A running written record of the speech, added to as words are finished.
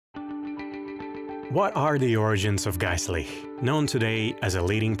What are the origins of Geistlich, known today as a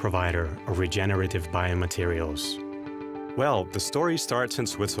leading provider of regenerative biomaterials? Well, the story starts in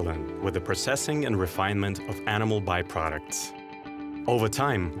Switzerland with the processing and refinement of animal byproducts. Over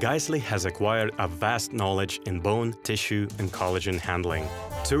time, Geistlich has acquired a vast knowledge in bone, tissue, and collagen handling.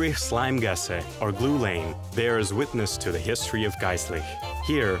 Zurich's Leimgasse, or Glue Lane, bears witness to the history of Geistlich.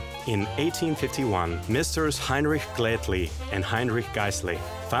 Here, in 1851, Messrs. Heinrich Glätli and Heinrich Geistlich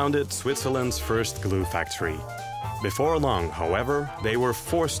founded Switzerland's first glue factory. Before long, however, they were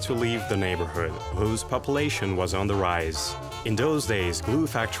forced to leave the neighborhood, whose population was on the rise. In those days, glue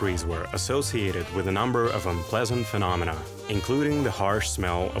factories were associated with a number of unpleasant phenomena, including the harsh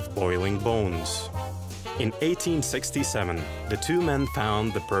smell of boiling bones. In 1867, the two men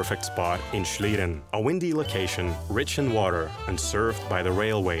found the perfect spot in Schlieren, a windy location rich in water and served by the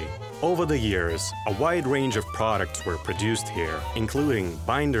railway. Over the years, a wide range of products were produced here, including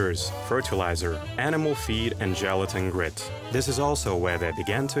binders, fertilizer, animal feed and gelatin grit. This is also where they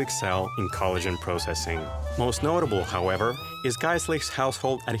began to excel in collagen processing. Most notable, however, is Geistlich's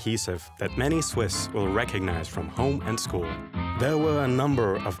household adhesive that many Swiss will recognize from home and school. There were a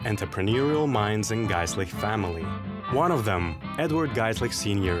number of entrepreneurial minds in Geistlich family. One of them, Edward Geistlich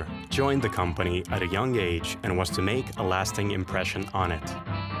Sr., joined the company at a young age and was to make a lasting impression on it.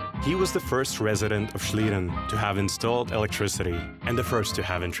 He was the first resident of Schlieren to have installed electricity and the first to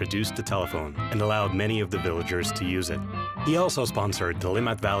have introduced the telephone and allowed many of the villagers to use it. He also sponsored the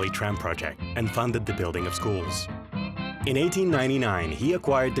Limmat Valley Tram project and funded the building of schools. In 1899, he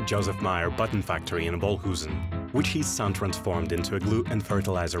acquired the Joseph Meyer button factory in Wolhusen, which his son transformed into a glue and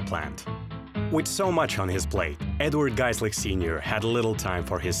fertilizer plant. With so much on his plate, Edward Geistlich Sr. had little time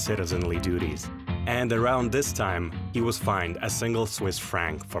for his citizenly duties, and around this time, he was fined a single Swiss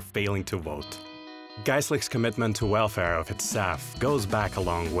franc for failing to vote. Geistlich's commitment to welfare of its staff goes back a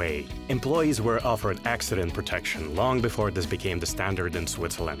long way. Employees were offered accident protection long before this became the standard in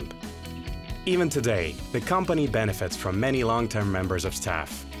Switzerland. Even today, the company benefits from many long-term members of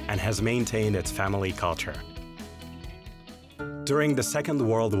staff and has maintained its family culture. During the Second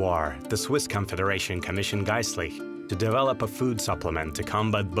World War, the Swiss Confederation commissioned Geistlich to develop a food supplement to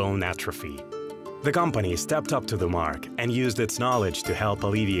combat bone atrophy. The company stepped up to the mark and used its knowledge to help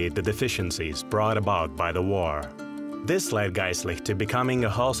alleviate the deficiencies brought about by the war. This led Geistlich to becoming a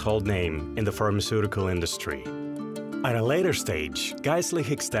household name in the pharmaceutical industry. At a later stage, Geistlich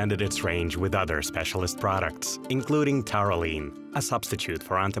extended its range with other specialist products, including taurolene, a substitute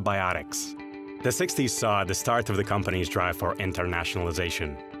for antibiotics. The 60s saw the start of the company's drive for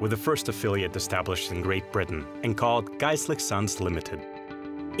internationalization, with the first affiliate established in Great Britain and called Geistlich Sons Limited.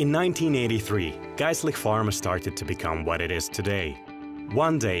 In 1983, Geistlich Pharma started to become what it is today.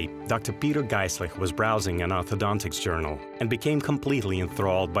 One day, Dr. Peter Geistlich was browsing an orthodontics journal and became completely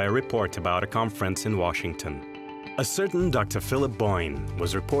enthralled by a report about a conference in Washington. A certain Dr. Philip Boyne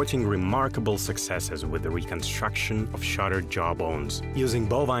was reporting remarkable successes with the reconstruction of shattered jawbones using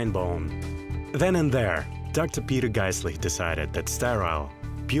bovine bone. Then and there, Dr. Peter Geistlich decided that sterile,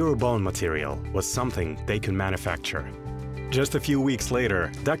 pure bone material was something they could manufacture. Just a few weeks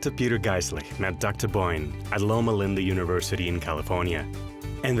later, Dr. Peter Geistlich met Dr. Boyne at Loma Linda University in California,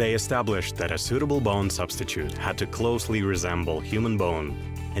 and they established that a suitable bone substitute had to closely resemble human bone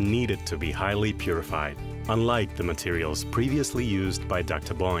and needed to be highly purified, unlike the materials previously used by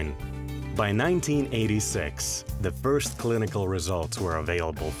Dr. Boyne. By 1986, the first clinical results were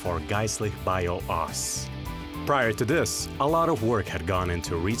available for Geistlich Bio-Os. Prior to this, a lot of work had gone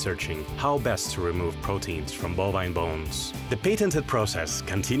into researching how best to remove proteins from bovine bones. The patented process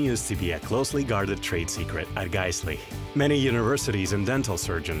continues to be a closely guarded trade secret at Geistlich. Many universities and dental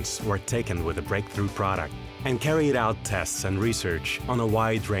surgeons were taken with the breakthrough product and carried out tests and research on a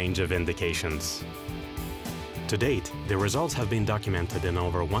wide range of indications. To date, the results have been documented in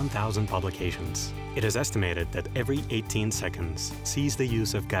over 1,000 publications. It is estimated that every 18 seconds sees the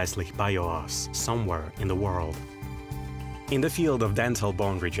use of Geistlich Bio-Os somewhere in the world. In the field of dental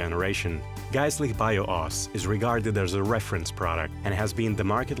bone regeneration, Geistlich Bio-Os is regarded as a reference product and has been the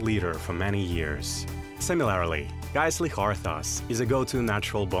market leader for many years. Similarly, Geistlich Orthos is a go-to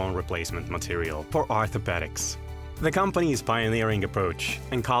natural bone replacement material for orthopedics. The company's pioneering approach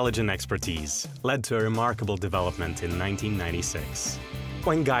and collagen expertise led to a remarkable development in 1996,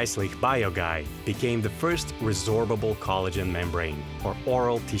 when Geistlich BioGuide became the first resorbable collagen membrane for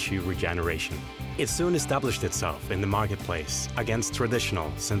oral tissue regeneration. It soon established itself in the marketplace against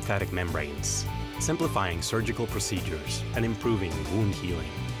traditional synthetic membranes, simplifying surgical procedures and improving wound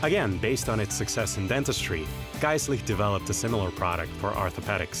healing. Again, based on its success in dentistry, Geistlich developed a similar product for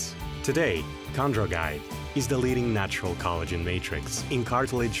orthopedics. Today, ChondroGuide is the leading natural collagen matrix in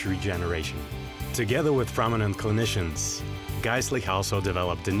cartilage regeneration. Together with prominent clinicians, Geistlich also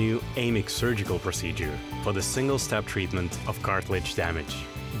developed a new AMIC surgical procedure for the single-step treatment of cartilage damage.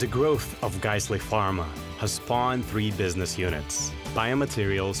 The growth of Geistlich Pharma has spawned 3 business units: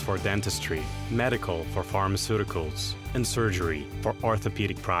 biomaterials for dentistry, medical for pharmaceuticals, and surgery for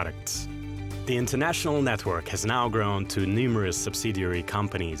orthopedic products. The international network has now grown to numerous subsidiary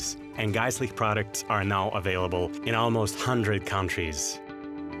companies, and Geistlich products are now available in almost 100 countries.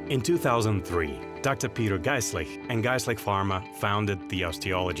 In 2003, Dr. Peter Geistlich and Geistlich Pharma founded the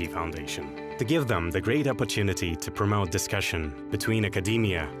Osteology Foundation to give them the great opportunity to promote discussion between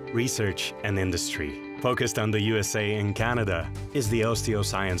academia, research, and industry. Focused on the USA and Canada is the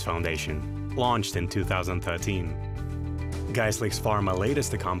Osteoscience Foundation, launched in 2013. Geistlich Pharma's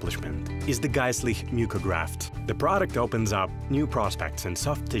latest accomplishment is the Geistlich Mucograft. The product opens up new prospects in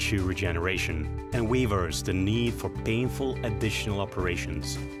soft tissue regeneration and wavers the need for painful additional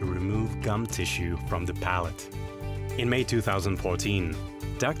operations to remove gum tissue from the palate. In May 2014,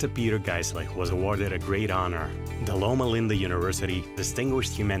 Dr. Peter Geistlich was awarded a great honor, the Loma Linda University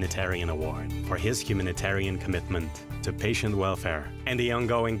Distinguished Humanitarian Award, for his humanitarian commitment to patient welfare and the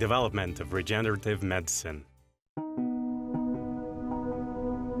ongoing development of regenerative medicine.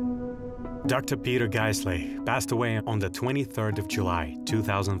 Dr. Peter Geistlich passed away on the 23rd of July,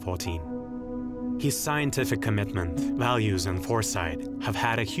 2014. His scientific commitment, values, and foresight have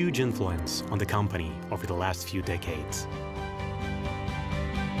had a huge influence on the company over the last few decades.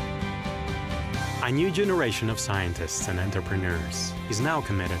 A new generation of scientists and entrepreneurs is now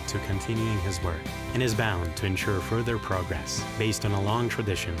committed to continuing his work and is bound to ensure further progress based on a long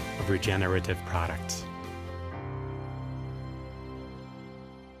tradition of regenerative products.